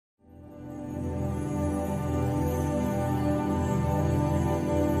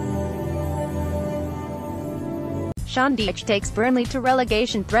Sean Dyche takes Burnley to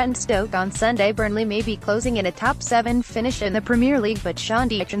relegation. Threatened Stoke on Sunday. Burnley may be closing in a top 7 finish in the Premier League, but Sean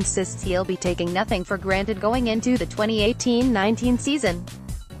Dyche insists he'll be taking nothing for granted going into the 2018-19 season.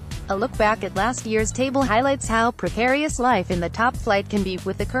 A look back at last year's table highlights how precarious life in the top flight can be,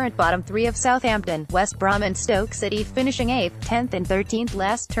 with the current bottom three of Southampton, West Brom and Stoke City finishing 8th, 10th and 13th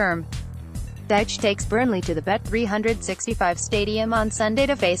last term. Dyche takes Burnley to the Bet365 Stadium on Sunday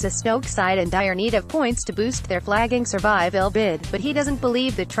to face a Stoke side in dire need of points to boost their flagging survival bid, but he doesn't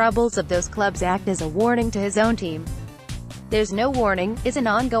believe the troubles of those clubs act as a warning to his own team. "There's no warning" is an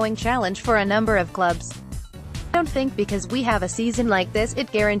ongoing challenge for a number of clubs. "I don't think because we have a season like this it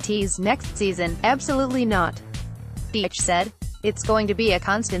guarantees next season. Absolutely not," Dyche said. "It's going to be a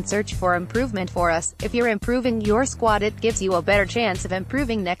constant search for improvement for us. If you're improving your squad, it gives you a better chance of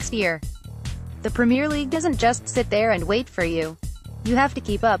improving next year. The Premier League doesn't just sit there and wait for you. You have to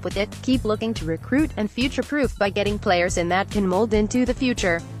keep up with it, keep looking to recruit, and future-proof by getting players in that can mold into the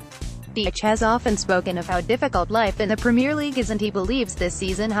future." Dyche has often spoken of how difficult life in the Premier League is, and he believes this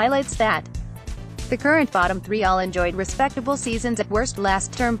season highlights that. The current bottom three all enjoyed respectable seasons at worst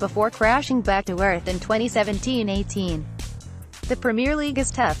last term before crashing back to earth in 2017-18. "The Premier League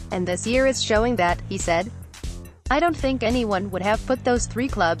is tough, and this year is showing that," he said. "I don't think anyone would have put those three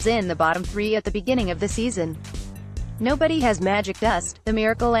clubs in the bottom three at the beginning of the season. Nobody has magic dust. The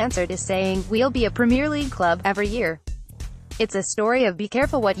miracle answer is saying, we'll be a Premier League club every year. It's a story of be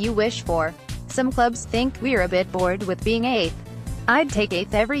careful what you wish for. Some clubs think we're a bit bored with being 8th. I'd take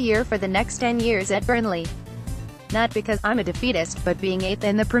 8th every year for the next 10 years at Burnley. Not because I'm a defeatist, but being 8th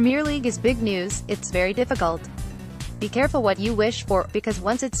in the Premier League is big news. It's very difficult. Be careful what you wish for, because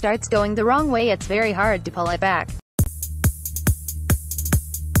once it starts going the wrong way it's very hard to pull it back."